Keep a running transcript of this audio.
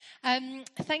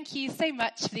Thank you so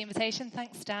much for the invitation.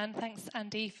 Thanks, Dan. Thanks,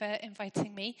 Andy, for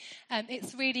inviting me.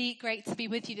 It's really great to be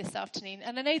with you this afternoon.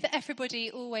 And I know that everybody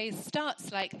always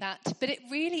starts like that, but it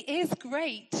really is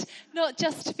great, not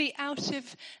just to be out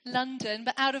of London,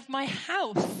 but out of my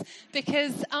house,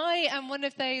 because I am one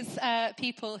of those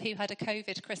people who had a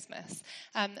COVID Christmas.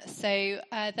 So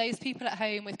those people at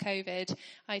home with COVID,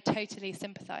 I totally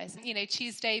sympathise. And,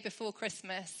 Tuesday before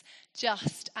Christmas,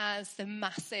 just as the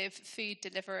massive food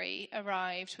delivery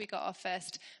arrived, we got our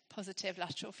first positive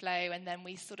lateral flow, and then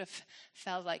we sort of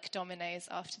fell like dominoes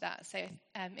after that. So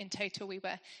in total, we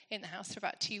were in the house for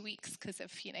about 2 weeks because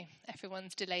of,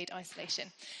 everyone's delayed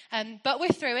isolation. But we're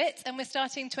through it, and we're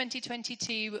starting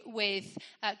 2022 with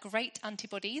great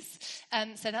antibodies.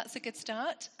 So that's a good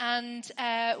start. And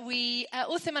we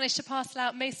also managed to parcel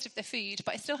out most of the food,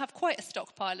 but I still have quite a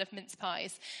stockpile of mince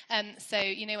pies. So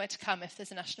you know where to come if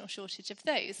there's a national shortage of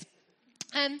those.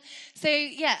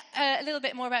 A little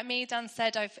bit more about me. Dan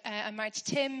said I'm married to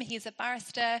Tim. He's a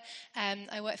barrister.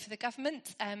 I work for the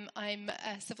government. I'm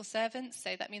a civil servant,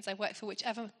 so that means I work for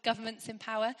whichever government's in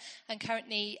power. And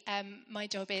currently, my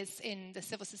job is in the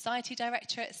Civil Society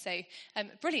Directorate, so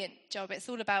brilliant job. It's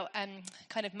all about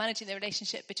kind of managing the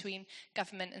relationship between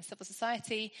government and civil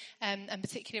society, and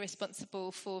particularly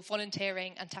responsible for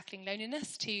volunteering and tackling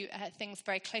loneliness, two things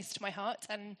very close to my heart,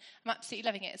 and I'm absolutely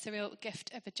loving it. It's a real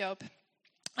gift of a job.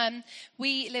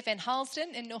 We live in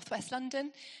Harlesden in northwest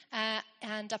London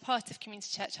and are part of Community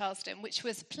Church Harlesden, which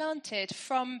was planted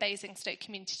from Basingstoke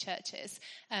Community Churches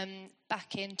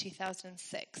back in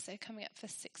 2006, so coming up for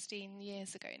 16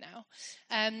 years ago now.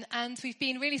 And we've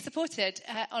been really supported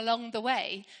along the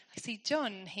way. I see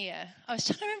John here. I was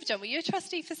trying to remember, John, were you a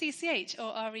trustee for CCH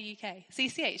or REUK?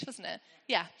 CCH, wasn't it?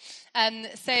 Yeah.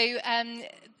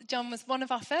 John was one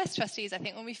of our first trustees, I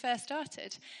think, when we first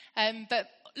started. But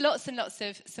lots and lots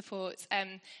of support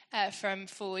from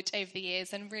Forge over the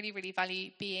years, and really, really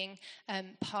value being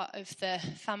part of the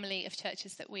family of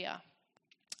churches that we are.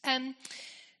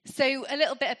 So a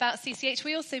little bit about CCH.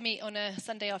 We also meet on a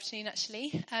Sunday afternoon,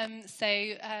 actually.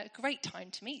 Great time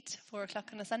to meet,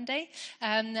 4:00 on a Sunday.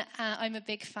 I'm a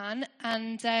big fan.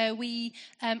 And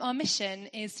our mission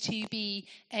is to be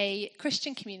a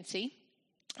Christian community.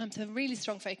 So a really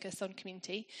strong focus on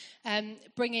community,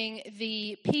 bringing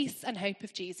the peace and hope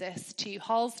of Jesus to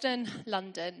Harlesden,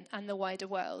 London, and the wider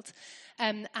world.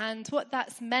 And what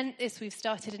that's meant is we've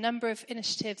started a number of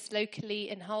initiatives locally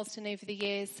in Harlesden over the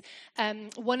years.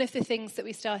 One of the things that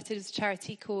we started is a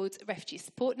charity called Refugee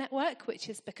Support Network, which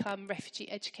has become Refugee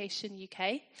Education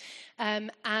UK.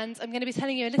 And I'm going to be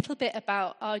telling you a little bit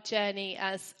about our journey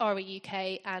as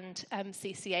REUK and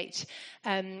CCH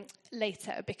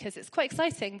later, because it's quite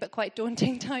exciting but quite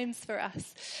daunting times for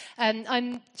us.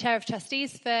 I'm chair of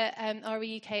trustees for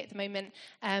REUK at the moment,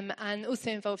 and also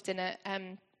involved in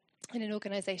an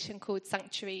organisation called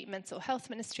Sanctuary Mental Health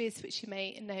Ministries, which you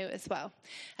may know as well.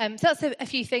 So that's a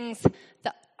few things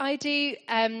that I do.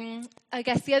 I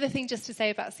guess the other thing just to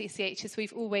say about CCH is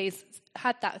we've always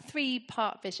had that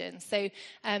 3-part vision. So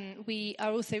we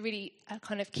are also really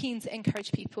kind of keen to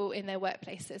encourage people in their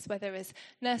workplaces, whether as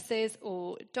nurses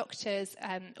or doctors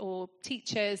or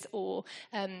teachers or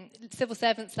civil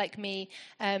servants like me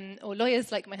or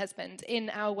lawyers like my husband, in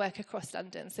our work across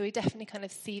London. So we definitely kind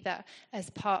of see that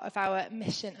as part of our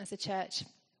mission as a church.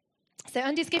 So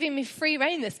Andy's giving me free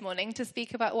rein this morning to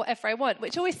speak about whatever I want,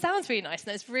 which always sounds really nice,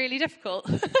 and it's really difficult.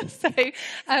 So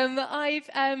I've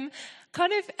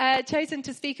kind of chosen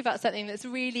to speak about something that's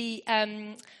really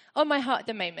on my heart at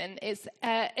the moment. It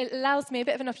allows me a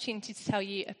bit of an opportunity to tell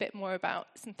you a bit more about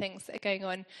some things that are going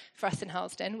on for us in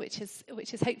Harlesden, which is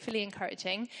hopefully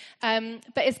encouraging.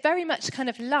 But it's very much kind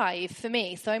of live for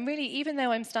me. So I'm really, even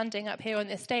though I'm standing up here on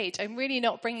this stage, I'm really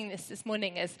not bringing this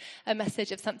morning as a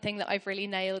message of something that I've really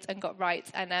nailed and got right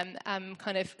and am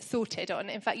kind of sorted on.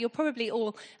 In fact, I'm probably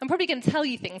going to tell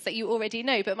you things that you already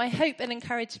know. But my hope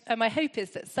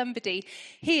is that somebody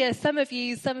here, some of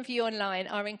you online,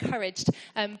 are encouraged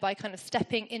by kind of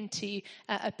stepping into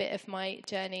a bit of my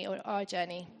journey or our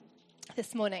journey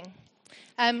this morning.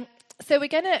 So we're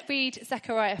going to read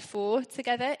Zechariah 4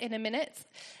 together in a minute.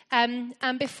 And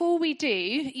before we do,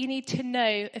 you need to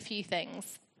know a few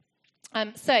things.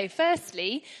 So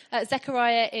firstly,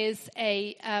 Zechariah is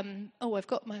a... I've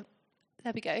got my...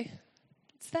 There we go.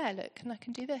 It's there, look, and I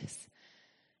can do this.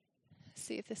 Let's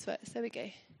see if this works. There we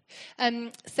go.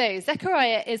 So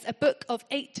Zechariah is a book of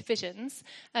 8 visions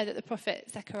that the prophet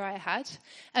Zechariah had.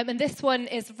 And this one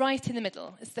is right in the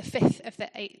middle. It's the 5th of the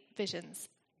 8 visions.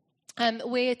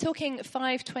 We're talking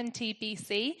 520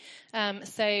 BC,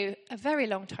 so a very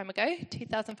long time ago,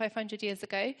 2,500 years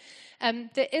ago,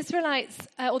 the Israelites,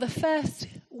 or the first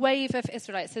wave of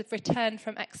Israelites, have returned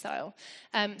from exile.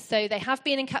 So they have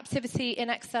been in captivity in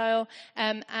exile,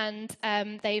 and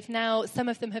they've now, some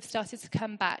of them have started to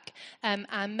come back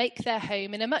and make their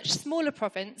home in a much smaller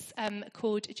province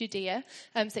called Judea.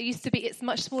 So it's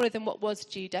much smaller than what was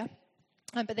Judah.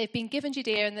 But they've been given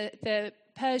Judea, and the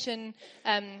Persian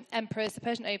emperors, the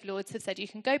Persian overlords, have said you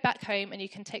can go back home and you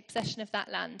can take possession of that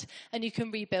land and you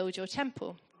can rebuild your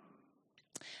temple.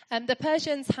 The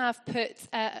Persians have put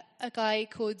a guy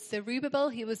called Zerubbabel.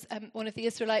 He was one of the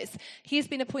Israelites. He's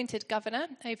been appointed governor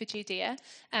over Judea,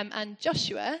 and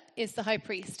Joshua is the high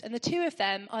priest. And the two of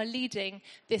them are leading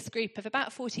this group of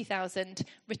about 40,000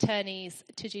 returnees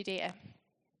to Judea.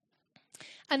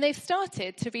 And they've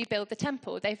started to rebuild the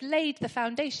temple. They've laid the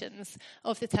foundations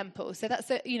of the temple. So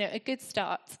that's a good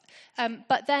start.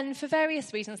 But then for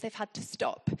various reasons, they've had to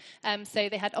stop. So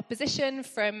they had opposition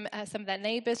from some of their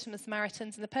neighbours, from the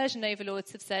Samaritans, and the Persian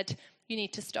overlords have said, you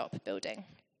need to stop building.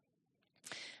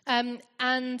 They've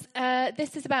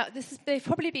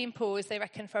probably been paused, they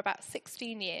reckon, for about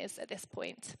 16 years at this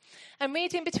point. And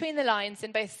reading between the lines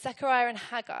in both Zechariah and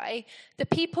Haggai, the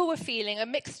people were feeling a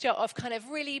mixture of kind of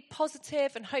really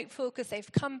positive and hopeful because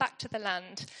they've come back to the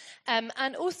land,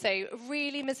 and also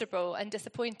really miserable and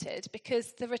disappointed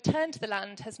because the return to the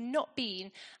land has not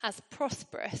been as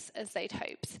prosperous as they'd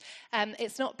hoped.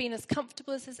 It's not been as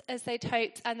comfortable as they'd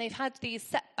hoped, and they've had these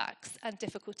setbacks and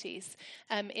difficulties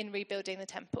in rebuilding the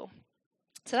temple.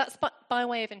 So that's by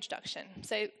way of introduction.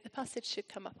 So the passage should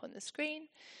come up on the screen.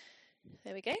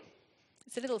 There we go.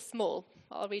 It's a little small,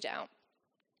 but I'll read it out.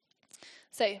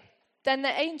 So, then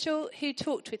the angel who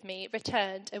talked with me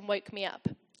returned and woke me up,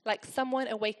 like someone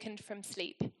awakened from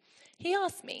sleep. He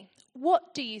asked me,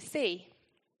 "What do you see?"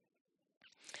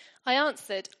 I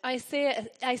answered, I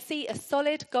see a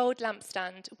solid gold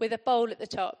lampstand with a bowl at the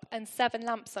top and 7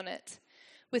 lamps on it,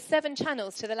 with 7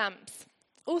 channels to the lamps.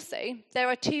 Also, there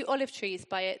are 2 olive trees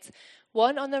by it,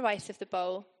 one on the right of the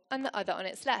bowl and the other on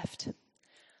its left.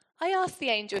 I asked the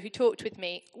angel who talked with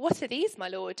me, "What are these, my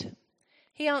lord?"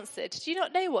 He answered, "Do you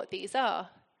not know what these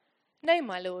are?" "No,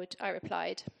 my lord," I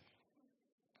replied.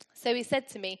 So he said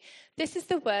to me, "This is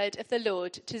the word of the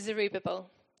Lord to Zerubbabel."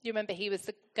 You remember he was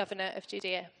the governor of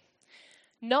Judea.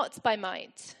 "Not by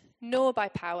might, nor by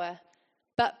power,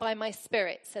 but by my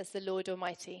spirit, says the Lord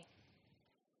Almighty.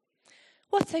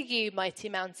 What are you, mighty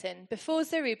mountain? Before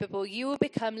Zerubbabel, you will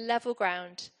become level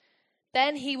ground.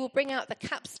 Then he will bring out the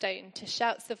capstone to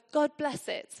shouts of, 'God bless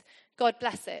it, God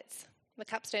bless it.'" The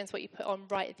capstone is what you put on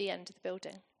right at the end of the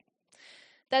building.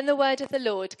 Then the word of the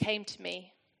Lord came to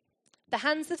me. "The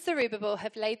hands of Zerubbabel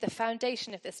have laid the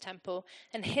foundation of this temple,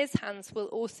 and his hands will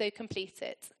also complete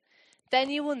it. Then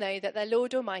you will know that the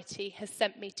Lord Almighty has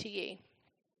sent me to you.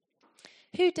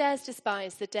 Who dares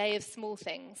despise the day of small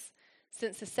things?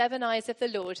 Since the 7 eyes of the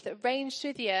Lord that range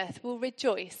through the earth will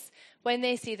rejoice when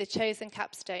they see the chosen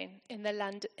capstone in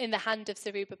the hand of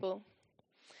Zerubbabel."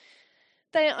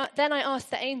 Then I asked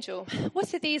the angel,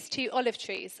 "What are these 2 olive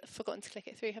trees?" I've forgotten to click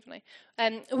it through, haven't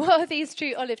I? What are these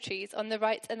 2 olive trees on the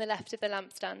right and the left of the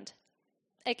lampstand?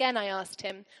 Again I asked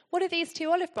him, "What are these 2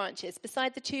 olive branches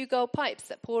beside the 2 gold pipes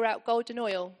that pour out golden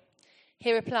oil?"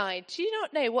 He replied, "Do you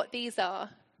not know what these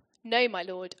are?" "No, my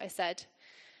lord," I said.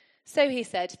 So he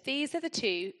said, "These are the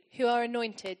 2 who are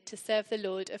anointed to serve the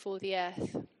Lord of all the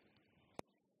earth."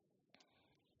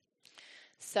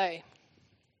 So,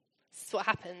 this is what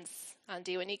happens,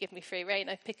 Andy, when you give me free rein.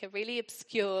 I pick a really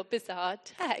obscure, bizarre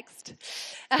text.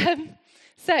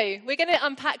 So we're going to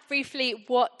unpack briefly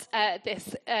what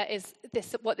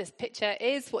what this picture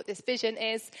is, what this vision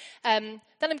is. Then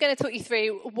I'm going to talk you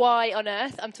through why on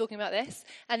earth I'm talking about this,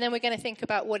 and then we're going to think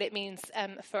about what it means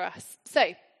for us.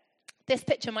 So, this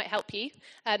picture might help you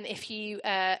if you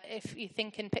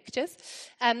think in pictures.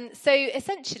 So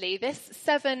essentially, this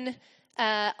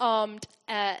 7-armed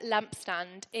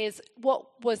lampstand is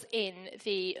what was in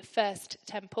the first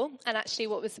temple, and actually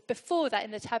what was before that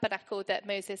in the tabernacle that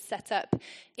Moses set up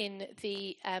in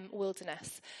the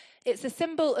wilderness. It's a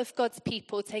symbol of God's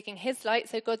people taking his light,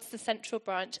 so God's the central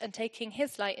branch, and taking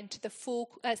his light into the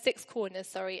 6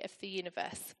 corners of the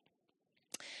universe.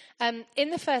 In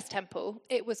the first temple,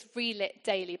 it was relit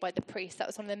daily by the priest. That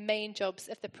was one of the main jobs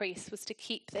of the priest, was to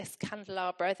keep this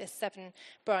candelabra, this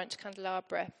 7-branch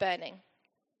candelabra, burning.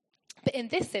 But in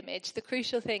this image, the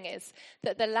crucial thing is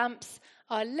that the lamps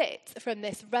are lit from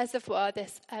this reservoir,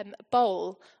 this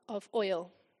bowl of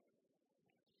oil.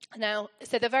 Now,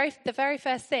 so the very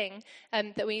first thing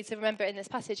that we need to remember in this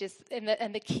passage is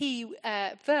and the key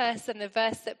verse, and the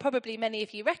verse that probably many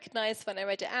of you recognise when I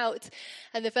read it out,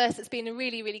 and the verse that's been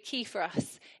really, really key for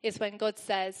us is when God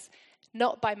says,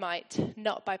 "Not by might,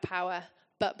 not by power,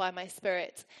 but by my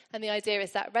Spirit." And the idea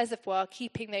is that reservoir,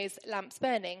 keeping those lamps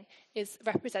burning, is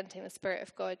representing the Spirit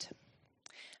of God.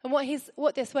 And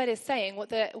what this word is saying, what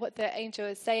the angel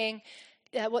is saying,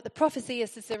 what the prophecy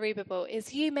is to Zerubbabel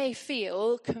is, you may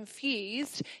feel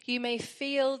confused, you may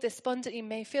feel despondent, you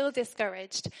may feel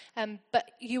discouraged,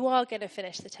 but you are going to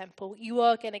finish the temple. You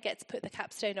are going to get to put the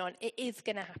capstone on. It is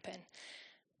going to happen.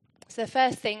 So the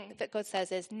first thing that God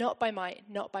says is, not by might,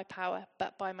 not by power,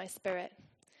 but by my Spirit.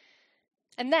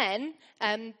 And then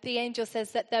the angel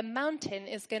says that the mountain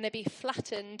is going to be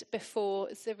flattened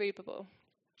before Zerubbabel.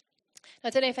 I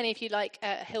don't know if any of you like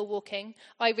hill walking.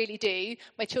 I really do.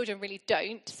 My children really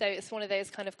don't. So it's one of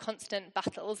those kind of constant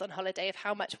battles on holiday of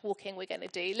how much walking we're going to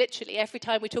do. Literally every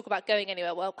time we talk about going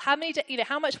anywhere, well, how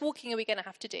much walking are we going to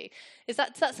have to do? Does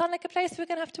that sound like a place we're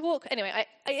going to have to walk? Anyway,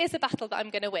 it is a battle that I'm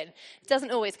going to win. It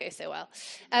doesn't always go so well.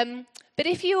 But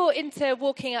if you're into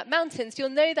walking up mountains, you'll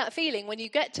know that feeling when you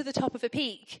get to the top of a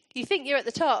peak. You think you're at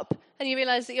the top, and you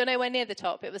realise that you're nowhere near the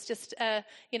top. It was just, a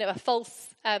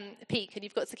false peak, and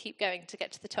you've got to keep going to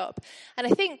get to the top. And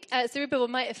I think Zerubbabel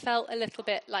might have felt a little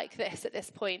bit like this at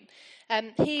this point.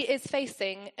 He is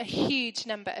facing a huge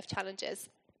number of challenges.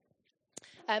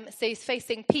 So he's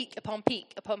facing peak upon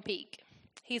peak upon peak.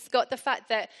 He's got the fact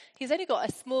that he's only got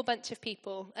a small bunch of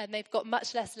people, and they've got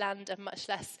much less land and much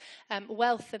less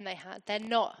wealth than they had. They're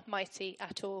not mighty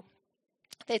at all.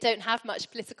 They don't have much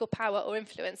political power or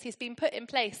influence. He's been put in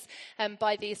place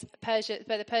by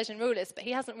the Persian rulers, but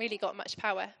he hasn't really got much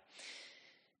power.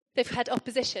 They've had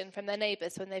opposition from their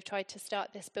neighbours when they've tried to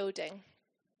start this building.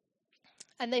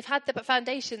 And they've had the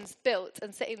foundations built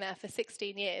and sitting there for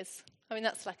 16 years. I mean,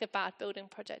 that's like a bad building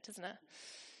project, isn't it?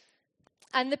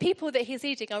 And the people that he's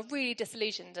leading are really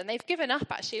disillusioned, and they've given up,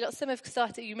 actually. Lots of them have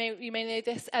started, you may know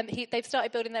this, they've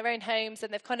started building their own homes,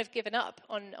 and they've kind of given up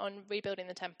on rebuilding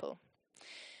the temple.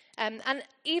 And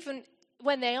even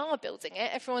when they are building it,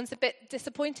 everyone's a bit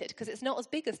disappointed because it's not as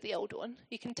big as the old one.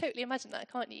 You can totally imagine that,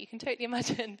 can't you? You can totally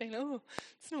imagine being like, oh,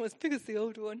 it's not as big as the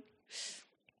old one.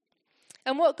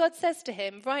 And what God says to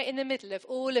him, right in the middle of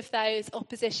all of those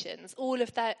oppositions, all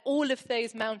of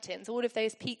those mountains, all of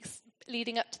those peaks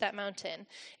leading up to that mountain,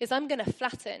 is, I'm going to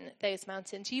flatten those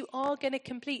mountains. You are going to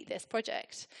complete this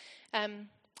project. And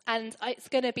it's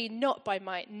going to be not by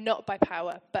might, not by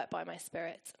power, but by my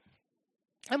Spirit.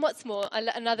 And what's more,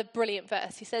 another brilliant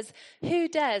verse. He says, who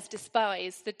dares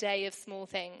despise the day of small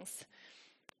things?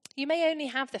 You may only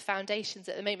have the foundations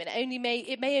at the moment.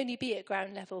 It may only be at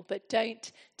ground level, but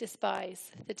don't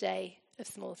despise the day of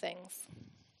small things.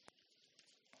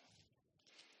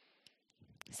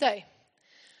 So,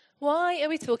 why are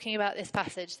we talking about this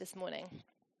passage this morning?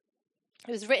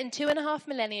 It was written 2.5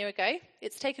 millennia ago.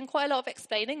 It's taken quite a lot of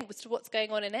explaining as to what's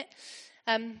going on in it.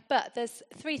 But there's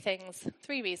three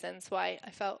reasons why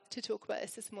I felt to talk about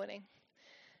this morning.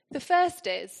 The first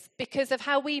is because of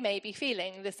how we may be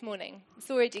feeling this morning.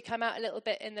 It's already come out a little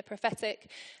bit in the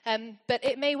prophetic, but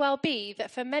it may well be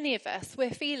that for many of us,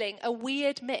 we're feeling a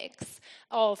weird mix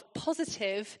of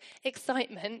positive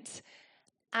excitement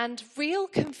and real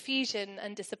confusion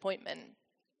and disappointment.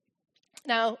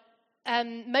 Now,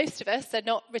 most of us are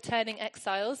not returning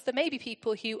exiles. There may be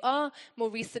people who are more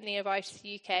recently arrived to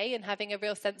the UK and having a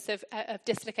real sense of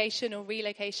dislocation or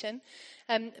relocation.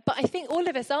 But I think all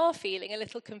of us are feeling a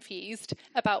little confused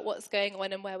about what's going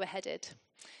on and where we're headed.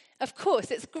 Of course,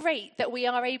 it's great that we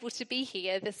are able to be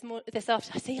here this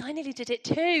afternoon. See, I nearly did it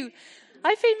too.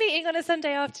 I've been meeting on a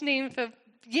Sunday afternoon for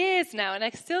years now, and I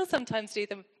still sometimes do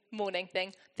the morning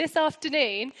thing. This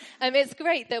afternoon, it's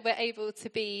great that we're able to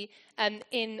be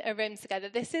in a room together.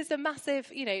 This is a massive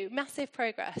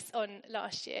progress on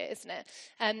last year, isn't it?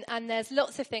 And there's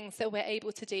lots of things that we're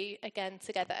able to do again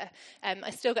together. I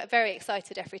still get very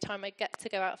excited every time I get to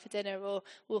go out for dinner or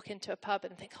walk into a pub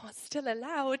and think, oh, it's still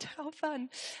allowed. How fun.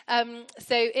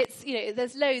 So it's,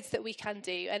 there's loads that we can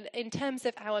do. And in terms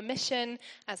of our mission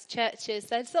as churches,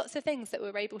 there's lots of things that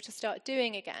we're able to start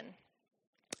doing again.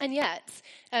 And yet,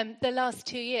 the last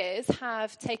 2 years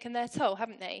have taken their toll,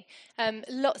 haven't they?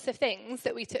 Lots of things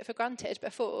that we took for granted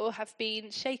before have been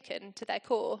shaken to their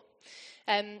core.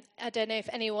 I don't know if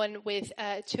anyone with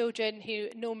children who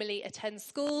normally attend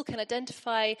school can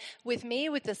identify with me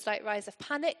with the slight rise of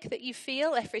panic that you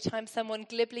feel every time someone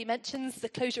glibly mentions the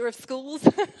closure of schools.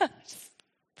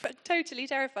 Totally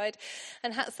terrified.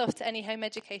 And hats off to any home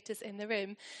educators in the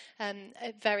room.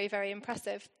 Very, very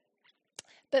impressive.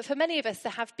 But for many of us,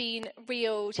 there have been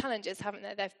real challenges, haven't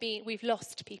there? We've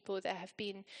lost people, there have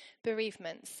been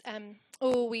bereavements,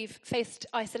 or we've faced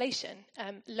isolation,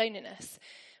 loneliness.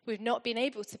 We've not been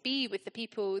able to be with the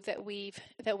people that we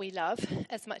love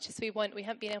as much as we want. We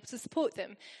haven't been able to support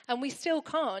them. And we still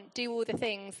can't do all the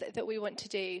things that we want to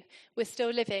do. We're still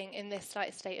living in this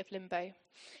slight state of limbo.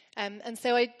 And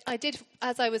so I did,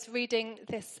 as I was reading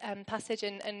this passage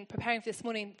and preparing for this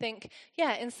morning, think,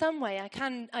 yeah, in some way I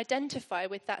can identify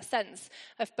with that sense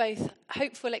of both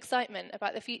hopeful excitement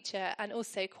about the future and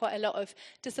also quite a lot of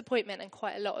disappointment and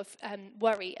quite a lot of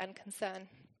worry and concern.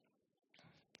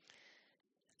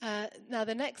 Now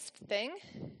the next thing,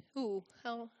 I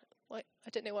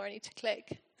don't know where I need to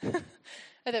click. Oh,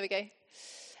 there we go.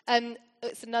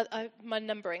 It's another my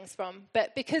numbering's from,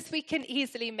 but because we can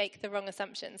easily make the wrong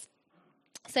assumptions.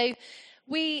 So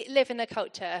we live in a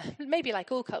culture, maybe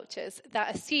like all cultures,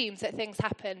 that assumes that things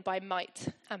happen by might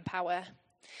and power.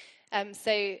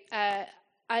 I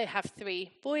have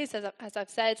 3 boys, as I've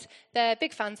said. They're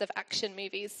big fans of action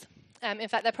movies. In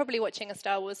fact, they're probably watching a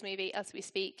Star Wars movie as we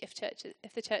speak. If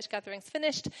the church gathering's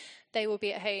finished, they will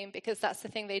be at home because that's the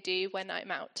thing they do when I'm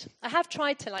out. I have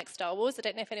tried to like Star Wars. I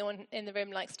don't know if anyone in the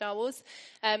room likes Star Wars.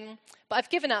 But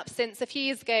I've given up since a few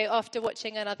years ago after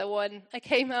watching another one. I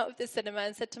came out of the cinema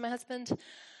and said to my husband,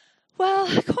 well,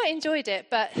 I quite enjoyed it,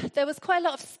 but there was quite a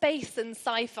lot of space and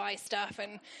sci-fi stuff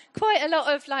and quite a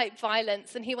lot of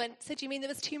violence. And he went, so do you mean there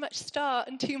was too much star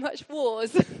and too much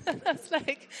wars? And I was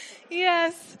like,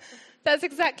 yes. That's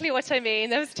exactly what I mean.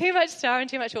 There was too much star and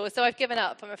too much war, so I've given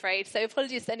up, I'm afraid. So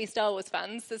apologies to any Star Wars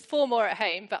fans. There's 4 more at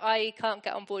home, but I can't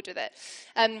get on board with it.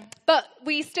 But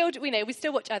we still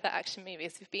watch other action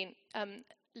movies. We've been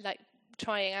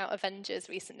trying out Avengers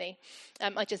recently.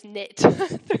 I just knit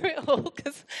through it all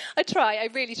because I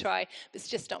really try, but it's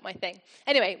just not my thing.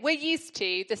 Anyway, we're used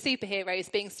to the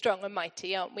superheroes being strong and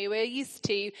mighty, aren't we? We're used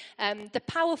to the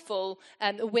powerful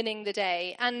winning the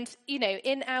day. And,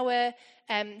 in our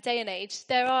day and age,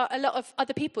 there are a lot of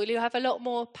other people who have a lot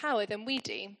more power than we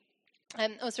do. I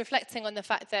was reflecting on the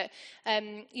fact that,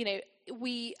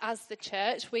 we as the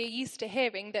church, we're used to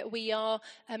hearing that we are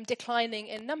declining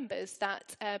in numbers,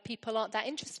 that people aren't that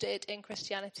interested in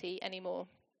Christianity anymore.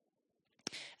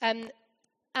 And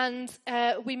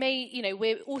we may,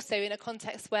 we're also in a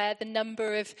context where the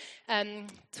number of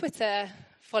Twitter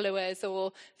followers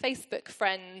or Facebook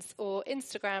friends or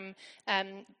Instagram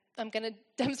I'm going to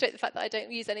demonstrate the fact that I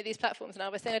don't use any of these platforms now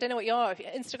by saying I don't know what you are.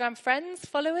 Instagram friends,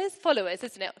 followers,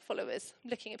 isn't it? Followers. I'm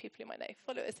looking at people who might know.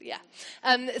 Followers, yeah.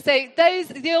 So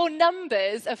your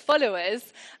numbers of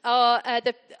followers are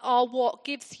what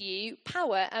gives you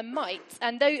power and might.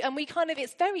 And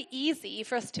it's very easy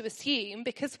for us to assume,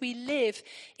 because we live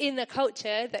in a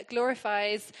culture that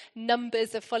glorifies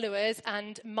numbers of followers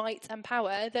and might and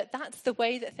power, that that's the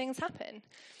way that things happen.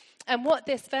 And what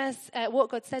this verse, what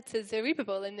God said to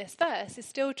Zerubbabel in this verse is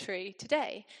still true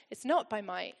today. It's not by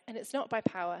might and it's not by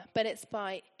power, but it's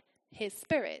by his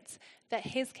Spirit that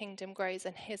his kingdom grows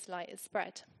and his light is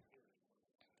spread.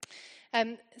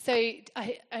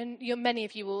 Many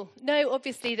of you will know,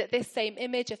 obviously, that this same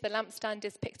image of the lampstand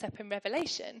is picked up in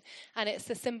Revelation, and it's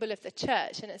a symbol of the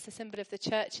church, and it's a symbol of the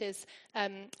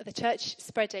church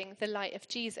spreading the light of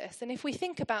Jesus. And if we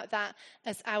think about that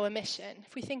as our mission,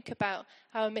 if we think about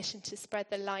our mission to spread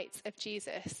the light of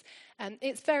Jesus,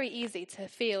 it's very easy to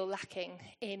feel lacking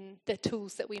in the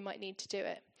tools that we might need to do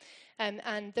it.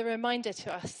 And the reminder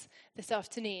to us this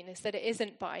afternoon is that it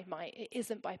isn't by might, it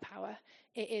isn't by power,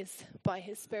 it is by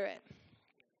his Spirit.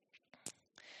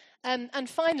 And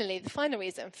finally, the final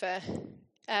reason for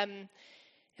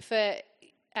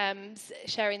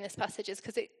sharing this passage is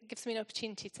because it gives me an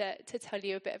opportunity to tell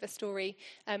you a bit of a story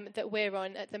that we're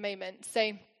on at the moment.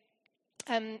 So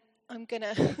I'm going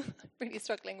to, really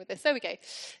struggling with this. There we go.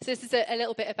 So this is a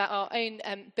little bit about our own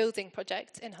building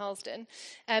project in Harlesden.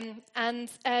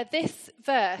 This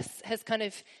verse has kind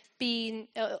of been,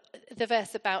 the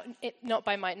verse about it, not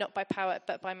by might, not by power,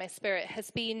 but by my Spirit, has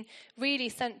been really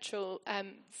central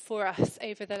for us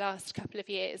over the last couple of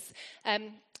years.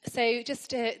 So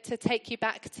just to take you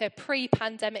back to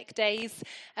pre-pandemic days,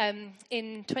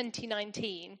 in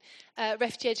 2019,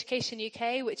 Refugee Education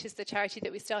UK, which is the charity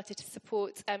that we started to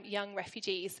support young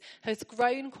refugees, has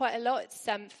grown quite a lot. It's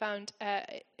found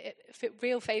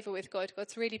real favour with God.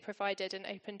 God's really provided and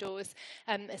opened doors.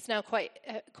 It's now quite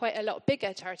a lot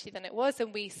bigger charity than it was,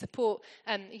 and we support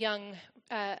young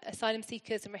asylum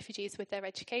seekers and refugees with their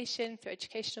education through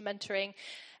educational mentoring.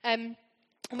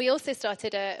 We also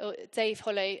started, Dave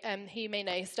Hollow, who you may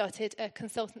know, started a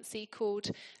consultancy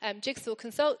called Jigsaw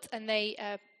Consult, and they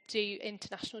do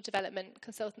international development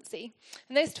consultancy.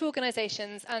 And those two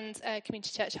organisations and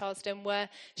Community Church Harlesden were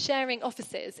sharing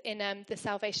offices in the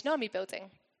Salvation Army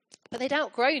building. But they'd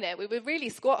outgrown it. We were really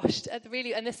squashed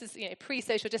and this is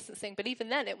pre-social distancing, but even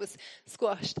then it was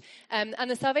squashed. And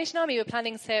the Salvation Army were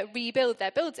planning to rebuild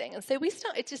their building, and so we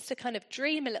started just to kind of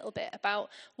dream a little bit about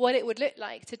what it would look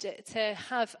like to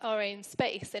have our own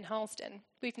space in Harlesden.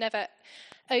 We've never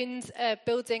owned a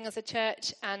building as a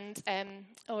church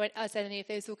or as any of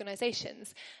those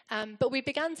organisations, but we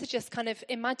began to just kind of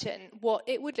imagine what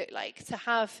it would look like to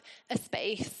have a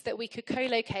space that we could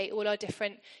co-locate all our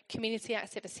different community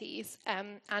activities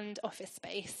and office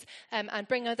space and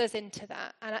bring others into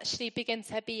that and actually begin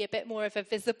to be a bit more of a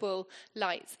visible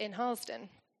light in Harlesden.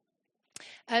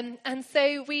 And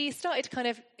so we started kind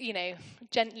of,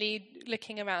 gently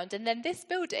looking around. And then this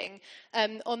building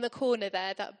on the corner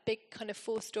there, that big kind of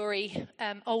 4-storey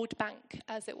old bank,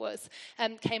 as it was,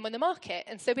 came on the market.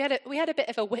 And so we had a bit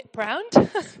of a whip round.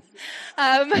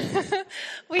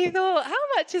 We thought, how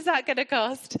much is that going to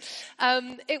cost?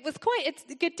 It was quite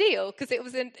a good deal because it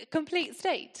was in complete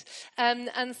state.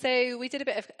 And so we did a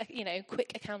bit of,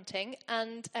 quick accounting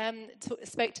and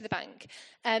spoke to the bank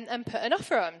and put an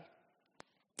offer on.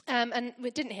 And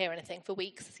we didn't hear anything for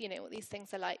weeks, what these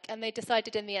things are like. And they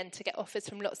decided in the end to get offers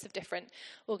from lots of different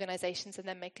organisations and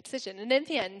then make a decision. And in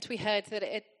the end, we heard that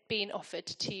it had been offered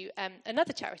to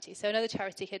another charity. So another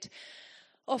charity had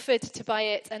offered to buy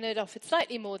it and had offered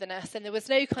slightly more than us. And there was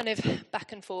no kind of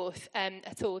back and forth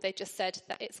at all. They just said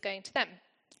that it's going to them.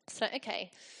 So,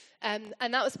 okay. And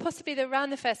that was possibly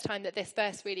around the first time that this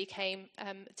verse really came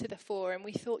to the fore. And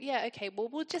we thought, yeah, okay, well,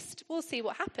 we'll see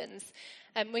what happens.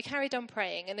 We carried on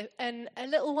praying. And a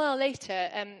little while later,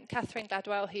 Catherine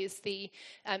Gladwell, who's the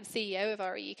CEO of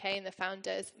RE UK and the founder,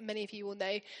 as many of you will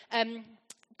know,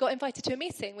 got invited to a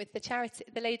meeting with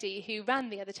the lady who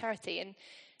ran the other charity.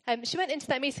 And she went into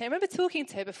that meeting. I remember talking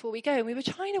to her before we go, and we were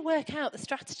trying to work out the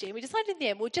strategy. And we decided in the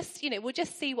end, we'll just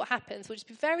see what happens. We'll just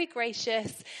be very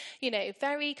gracious,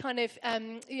 very kind of,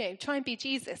 try and be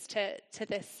Jesus to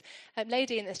this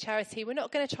lady in this charity. We're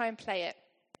not going to try and play it.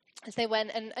 As they went,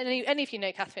 and any of you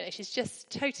know Catherine, she's just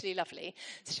totally lovely.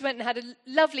 So she went and had a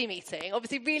lovely meeting,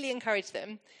 obviously really encouraged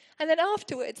them. And then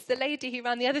afterwards, the lady who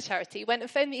ran the other charity went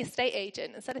and phoned the estate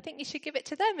agent and said, I think you should give it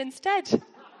to them instead.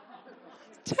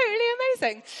 Totally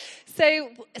amazing.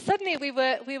 So suddenly we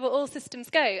were all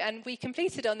systems go, and we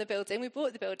completed on the building. We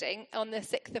bought the building on the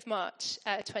 6th of March,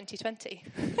 2020.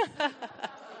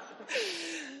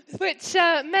 Which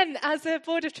meant, as a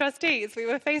board of trustees, we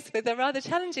were faced with a rather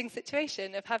challenging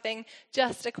situation of having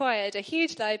just acquired a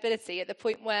huge liability at the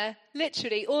point where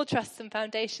literally all trusts and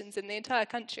foundations in the entire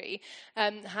country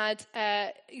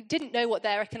didn't know what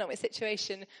their economic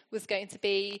situation was going to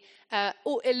be.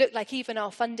 Or it looked like even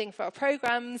our funding for our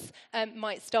programs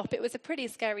might stop. It was a pretty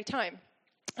scary time.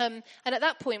 And at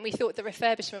that point, we thought the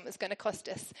refurbishment was going to cost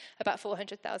us about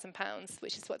 £400,000,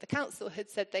 which is what the council had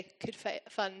said they could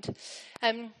fund.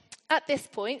 At this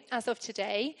point, as of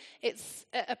today, it's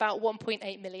about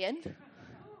 1.8 million.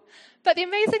 But the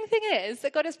amazing thing is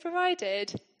that God has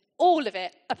provided all of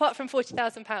it, apart from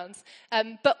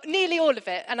 £40,000, but nearly all of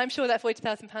it, and I'm sure that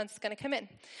 £40,000 is going to come in.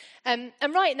 And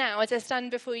right now, as I stand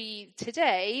before you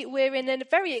today, we're in a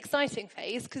very exciting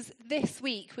phase, because this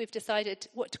week we've decided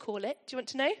what to call it. Do you want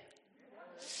to know?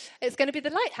 It's going to be the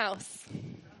Lighthouse.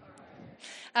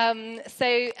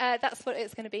 So that's what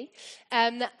it's going to be.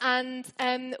 And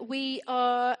we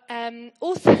are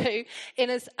also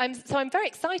I'm very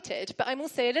excited, but I'm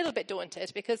also a little bit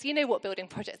daunted because you know what building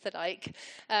projects are like.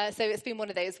 So it's been one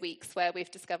of those weeks where we've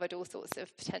discovered all sorts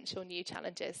of potential new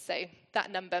challenges. So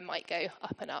that number might go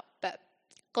up and up, but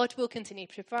God will continue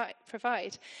to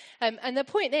provide. And the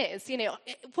point is,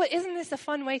 isn't this a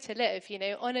fun way to live,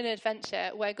 on an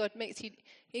adventure where God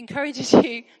encourages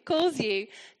you, calls you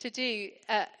to do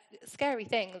scary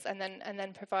things and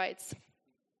then provides.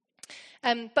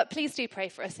 But please do pray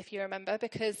for us if you remember,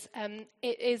 because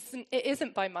it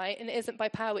isn't by might and it isn't by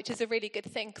power, which is a really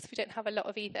good thing because we don't have a lot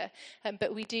of either.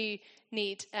 But we do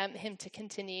need him to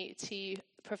continue to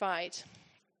provide.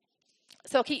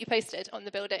 So I'll keep you posted on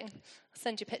the building. I'll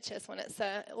send you pictures when it's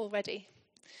all ready.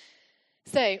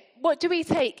 So what do we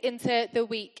take into the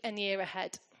week and year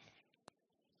ahead?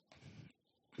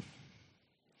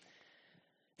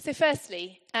 So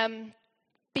firstly,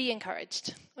 be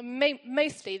encouraged.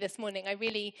 Mostly this morning,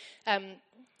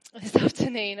 this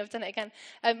afternoon, I've done it again,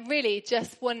 really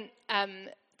just want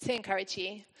to encourage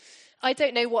you. I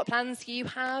don't know what plans you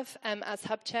have as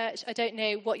Hub Church. I don't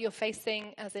know what you're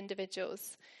facing as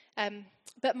individuals.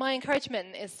 But my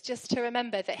encouragement is just to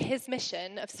remember that his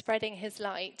mission of spreading his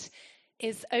light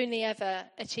is only ever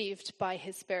achieved by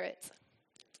his Spirit.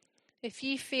 If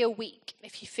you feel weak,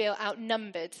 if you feel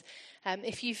outnumbered,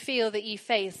 if you feel that you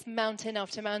face mountain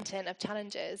after mountain of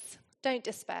challenges, don't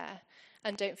despair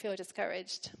and don't feel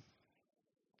discouraged.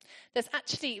 There's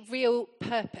actually real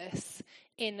purpose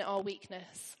in our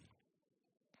weakness.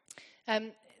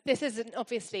 This isn't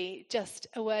obviously just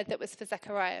a word that was for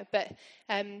Zechariah, but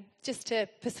just to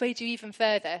persuade you even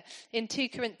further, in 2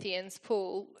 Corinthians,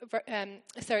 Paul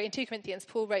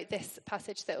wrote this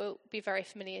passage that will be very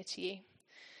familiar to you.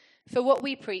 For what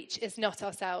we preach is not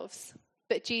ourselves,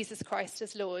 but Jesus Christ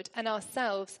as Lord, and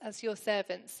ourselves as your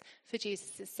servants for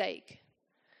Jesus' sake.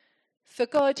 For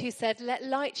God, who said, "Let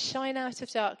light shine out of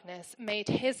darkness," made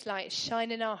his light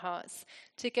shine in our hearts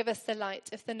to give us the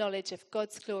light of the knowledge of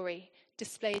God's glory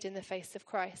displayed in the face of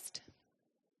Christ.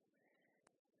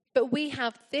 But we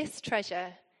have this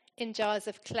treasure in jars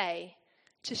of clay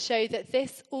to show that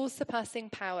this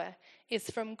all-surpassing power is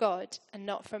from God and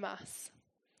not from us.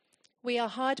 We are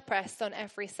hard-pressed on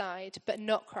every side, but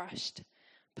not crushed,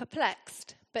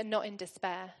 perplexed, but not in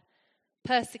despair,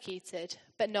 persecuted,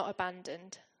 but not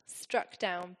abandoned, struck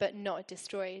down, but not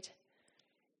destroyed.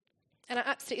 And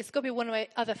it's got to be one of my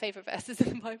other favourite verses in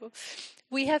the Bible.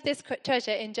 We have this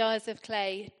treasure in jars of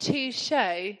clay to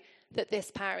show that this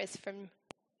power is from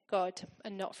God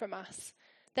and not from us.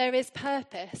 There is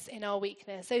purpose in our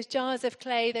weakness. Those jars of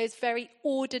clay, those very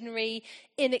ordinary,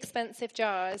 inexpensive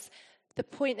jars, the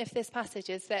point of this passage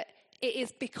is that it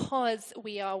is because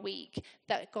we are weak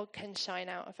that God can shine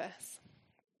out of us.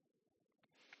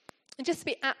 And just to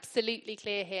be absolutely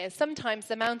clear here, sometimes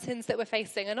the mountains that we're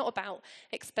facing are not about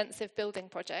expensive building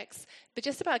projects, but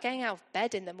just about getting out of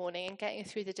bed in the morning and getting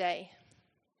through the day.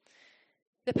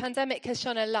 The pandemic has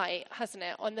shone a light, hasn't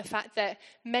it, on the fact that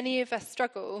many of us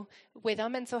struggle with our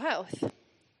mental health.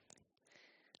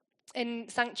 In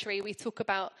Sanctuary, we talk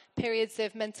about periods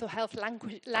of mental health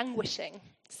languishing.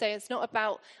 So it's not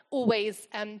about always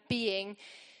being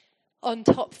on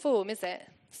top form, is it?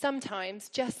 Sometimes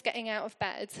just getting out of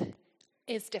bed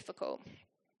is difficult.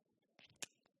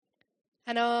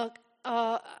 And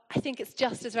I think it's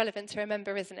just as relevant to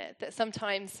remember, isn't it, that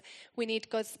sometimes we need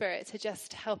God's Spirit to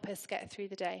just help us get through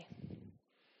the day.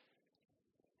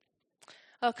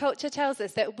 Our culture tells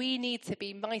us that we need to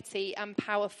be mighty and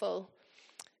powerful.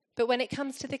 But when it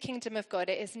comes to the kingdom of God,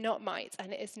 it is not might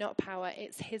and it is not power.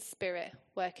 It's his Spirit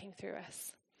working through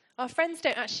us. Our friends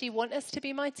don't actually want us to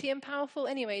be mighty and powerful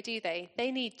anyway, do they?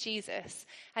 They need Jesus,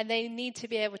 and they need to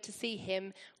be able to see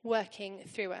him working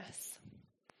through us.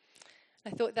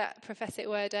 I thought that prophetic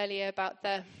word earlier about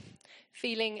the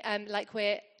feeling like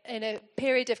we're in a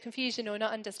period of confusion or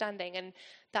not understanding, and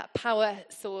that power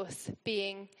source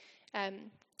being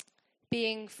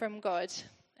from God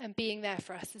and being there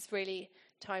for us is really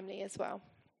timely as well.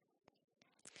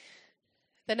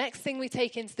 The next thing we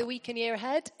take into the week and year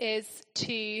ahead is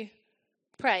to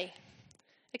pray.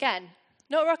 Again,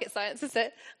 not rocket science, is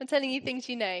it? I'm telling you things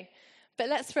you know. But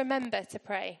let's remember to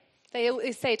pray. They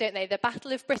always say, don't they, the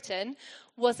Battle of Britain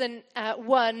wasn't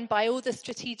won by all the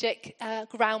strategic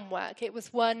groundwork. It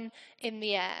was won in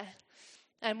the air.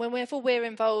 And whenever we're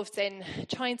involved in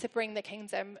trying to bring the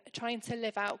kingdom, trying to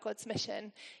live out God's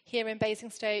mission here in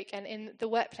Basingstoke and in the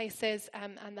workplaces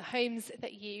and the homes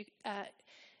that you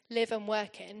live and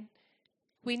work in,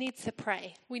 we need to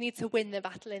pray. We need to win the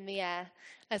battle in the air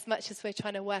as much as we're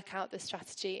trying to work out the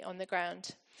strategy on the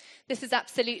ground. This is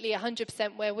absolutely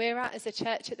 100% where we're at as a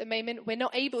church at the moment. We're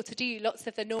not able to do lots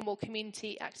of the normal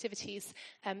community activities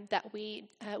that we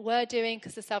were doing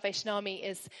because the Salvation Army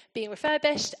is being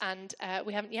refurbished and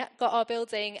we haven't yet got our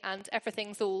building and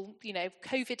everything's all,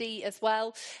 COVID-y as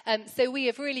well. So we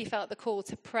have really felt the call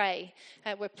to pray.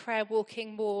 We're prayer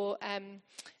walking more and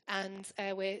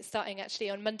we're starting actually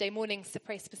on Monday mornings to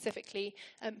pray specifically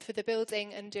for the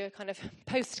building and do a kind of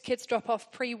post-kids drop-off,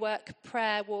 pre-work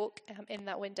prayer walk in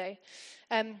that window.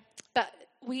 But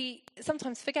we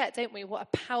sometimes forget, don't we, what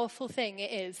a powerful thing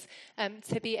it is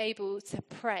to be able to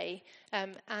pray.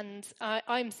 And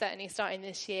I'm certainly starting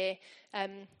this year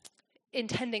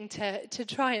intending to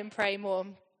try and pray more.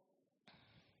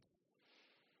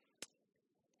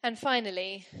 And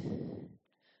finally,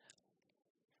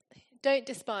 don't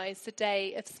despise the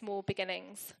day of small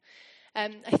beginnings. I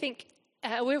think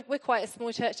we're quite a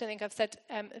small church. I think I've said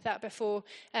that before.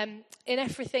 In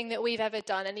everything that we've ever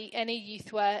done, any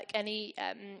youth work,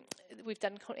 we've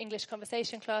done English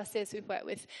conversation classes, we've worked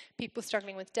with people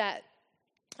struggling with debt.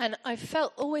 And I've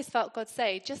always felt God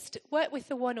say, just work with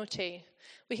the one or two.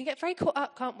 We can get very caught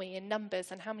up, can't we, in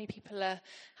numbers and how many people are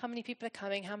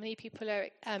coming, how many people are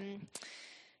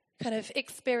kind of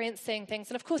experiencing things.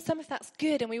 And of course, some of that's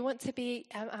good, and we want to be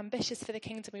ambitious for the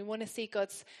kingdom. We want to see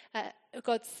God's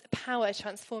power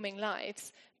transforming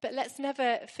lives. But let's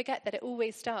never forget that it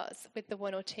always starts with the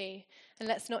one or two. And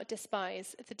let's not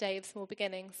despise the day of small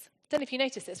beginnings. I don't know if you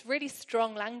noticed this really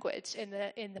strong language in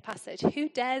the passage. Who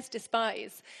dares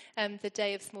despise the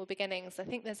day of small beginnings? I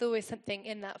think there's always something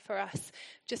in that for us.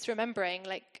 Just remembering,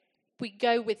 like, we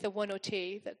go with the one or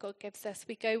two that God gives us.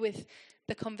 We go with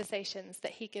the conversations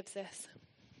that he gives us.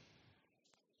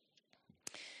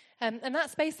 And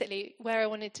that's basically where I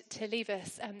wanted to leave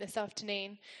us this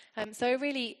afternoon. So I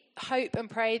really hope and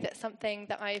pray that something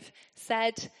that I've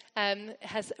said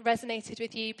has resonated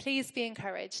with you. Please be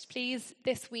encouraged. Please,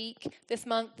 this week, this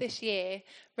month, this year,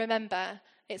 remember,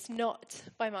 it's not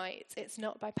by might, it's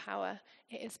not by power,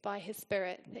 it is by his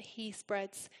Spirit that he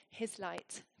spreads his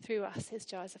light through us, his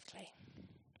jars of clay.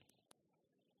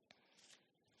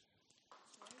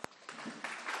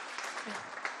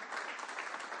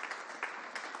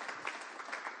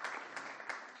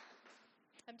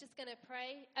 I'm just going to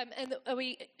pray. And are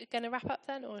we going to wrap up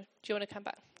then, or do you want to come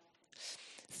back?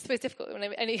 It's so difficult when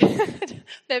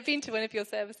they've been to one of your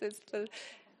services.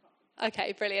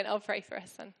 Okay, brilliant. I'll pray for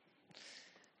us then.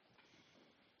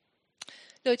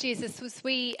 Lord Jesus, as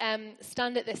we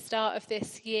stand at the start of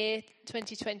this year,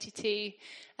 2022,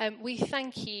 we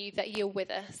thank you that you're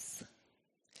with us.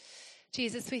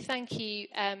 Jesus, we thank you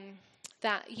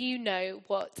that you know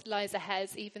what lies ahead,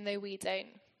 even though we don't.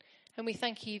 And we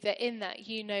thank you that in that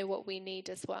you know what we need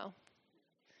as well.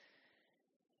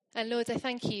 And Lord, I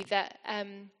thank you that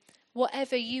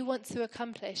whatever you want to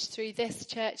accomplish through this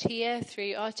church here,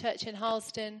 through our church in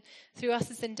Harlesden, through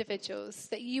us as individuals,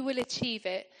 that you will achieve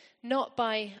it not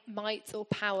by might or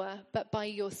power, but by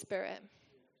your Spirit.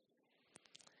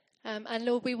 And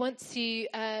Lord, we want to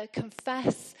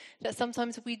confess that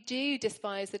sometimes we do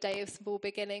despise the day of small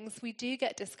beginnings. We do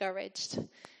get discouraged.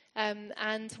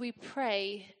 And we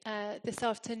pray this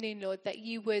afternoon, Lord, that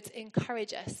you would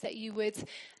encourage us, that you would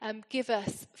give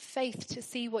us faith to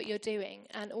see what you're doing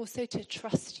and also to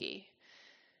trust you.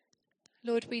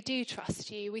 Lord, we do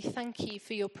trust you. We thank you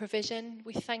for your provision.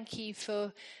 We thank you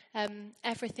for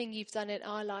everything you've done in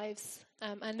our lives.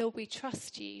 And Lord, we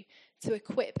trust you to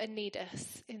equip and lead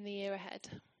us in the year ahead.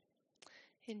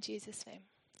 In Jesus' name,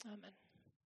 amen.